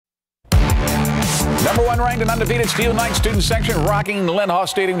Number 1 ranked and undefeated Steel Knights student section rocking Lindhoff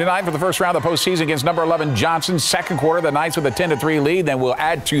Stadium tonight for the first round of the postseason against number 11 Johnson. Second quarter, the Knights with a 10-3 lead. Then we'll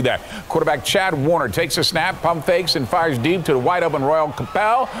add to that. Quarterback Chad Warner takes a snap, pump fakes, and fires deep to the wide open Royal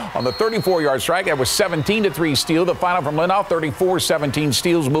Capel on the 34-yard strike. That was 17-3 Steel. The final from Lindhoff, 34-17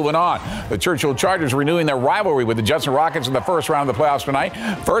 Steel's moving on. The Churchill Chargers renewing their rivalry with the Judson Rockets in the first round of the playoffs tonight.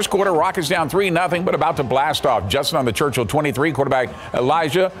 First quarter, Rockets down 3-0, but about to blast off. Judson on the Churchill 23. Quarterback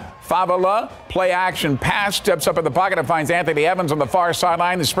Elijah Favala, play action pass, steps up in the pocket and finds Anthony Evans on the far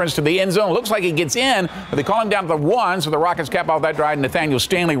sideline. The sprints to the end zone. Looks like he gets in, but they call him down to the 1, so the Rockets cap off that drive. Nathaniel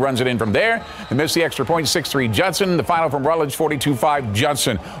Stanley runs it in from there. They miss the extra point, 6-3 Judson. The final from Rutledge, 42-5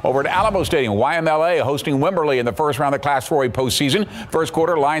 Judson. Over at Alamo Stadium, YMLA hosting Wimberley in the first round of the Class 4A postseason. First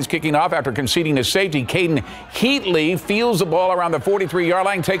quarter, Lions kicking off after conceding to safety. Caden Heatley fields the ball around the 43-yard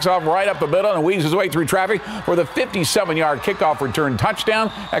line, takes off right up the middle and weaves his way through traffic for the 57-yard kickoff return touchdown.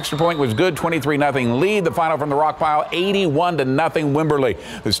 Extra point was good, 23-0 lead. The final from the rock pile, 81-0 Wimberley.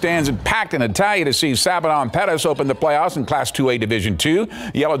 The stands packed in Italia to see Sabadon Pettis open the playoffs in Class 2A Division 2.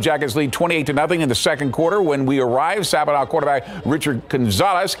 The Yellow Jackets lead 28-0 in the second quarter. When we arrive, Sabadon quarterback Richard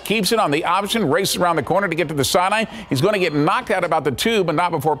Gonzalez keeps it on the option, races around the corner to get to the sideline. He's going to get knocked out about the 2, but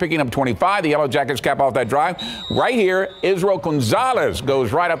not before picking up 25. The Yellow Jackets cap off that drive. Right here, Israel Gonzalez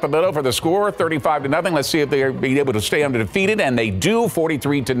goes right up the middle for the score, 35-0. Let's see if they're being able to stay undefeated, and they do,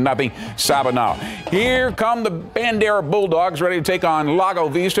 43-0. Sabadon. Here come the Bandera Bulldogs ready to take on Lago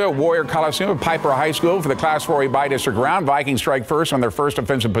Vista, Warrior Coliseum, Piper High School for the Class 4A bi-district round. Vikings strike first on their first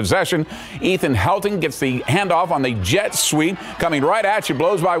offensive possession. Ethan Helton gets the handoff on the jet sweep. Coming right at you,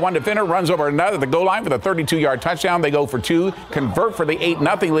 blows by one defender, runs over another at the goal line for the 32-yard touchdown. They go for 2, convert for the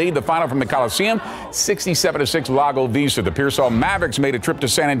 8-0 lead. The final from the Coliseum, 67-6 Lago Vista. The Pearsall Mavericks made a trip to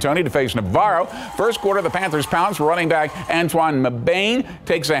San Antonio to face Navarro. First quarter, the Panthers pounce. Running back Antoine Mabane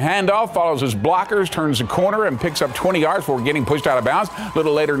takes a handoff, follows his blockers, turns the corner, and picks up 20 yards before getting pushed out of bounds. A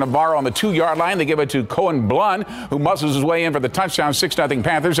little later, Navarro on the 2-yard line. They give it to Cohen Blund, who muscles his way in for the touchdown. 6-0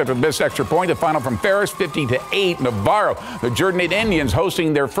 Panthers after the missed extra point. The final from Ferris, 50-8 Navarro. The Jordanite Indians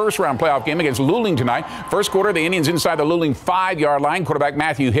hosting their first-round playoff game against Luling tonight. First quarter, the Indians inside the Luling 5-yard line. Quarterback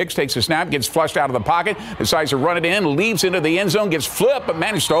Matthew Hicks takes a snap, gets flushed out of the pocket, decides to run it in, leaps into the end zone, gets flipped, but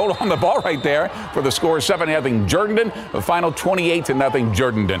managed to hold on the ball right there for the score, 7-0 Jordan. The final, 28-0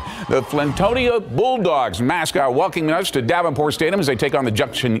 Jordan. The Flintonia Bulldogs mascot welcoming us to Davenport Stadium as they take on the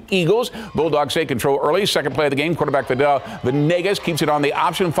Junction Eagles. Bulldogs take control early. Second play of the game, quarterback Fidel Venegas keeps it on the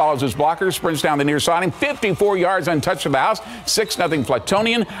option, follows his blocker, sprints down the near sideline, 54 yards untouched to the house, 6-0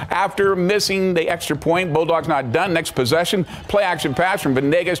 Flatonian. After missing the extra point, Bulldogs not done. Next possession, play action pass from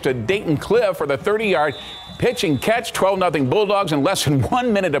Venegas to Dayton Cliff for the 30-yard pitch and catch, 12-0 Bulldogs in less than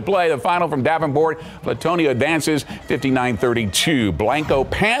 1 minute to play. The final from Davenport, Latonia advances 59-32. Blanco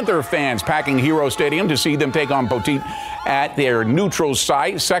Panther fans packing Hero Stadium to see them take on Poteet at their neutral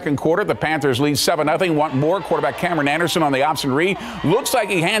site. Second quarter, the Panthers lead 7-0. Want more. Quarterback Cameron Anderson on the option read. Looks like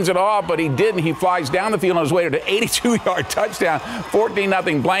he hands it off, but he didn't. He flies down the field on his way to the 82-yard touchdown.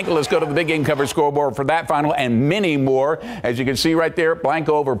 14-0 Blanco. Let's go to the big game coverage scoreboard for that final and many more. As you can see right there,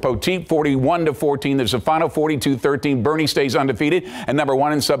 Blanco over Poteet, 41-14. There's a final, 42-13. Bernie stays undefeated and number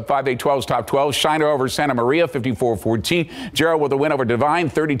 1 in sub 5A12's top 12. Shiner over Santa Maria, 54-14. Gerald with a win over Divine,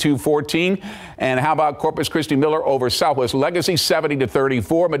 32-14. And how about Corpus Christi Miller over Southwest Legacy,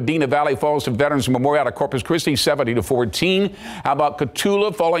 70-34. Medina Valley falls to Veterans Memorial out of Corpus Christi, 70-14. How about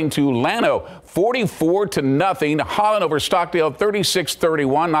Cotulla falling to Llano, 44-0. Holland over Stockdale,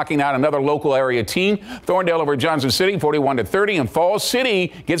 36-31, knocking out another local area team. Thorndale over Johnson City, 41-30. And Falls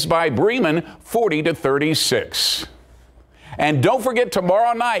City gets by Bremen, 40-36. And don't forget,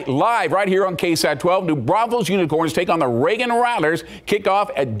 tomorrow night, live right here on KSAT 12, New Braunfels Unicorns take on the Reagan Rattlers. Kickoff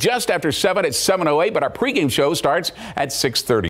at just after 7 at 7:08, but our pregame show starts at 6:30.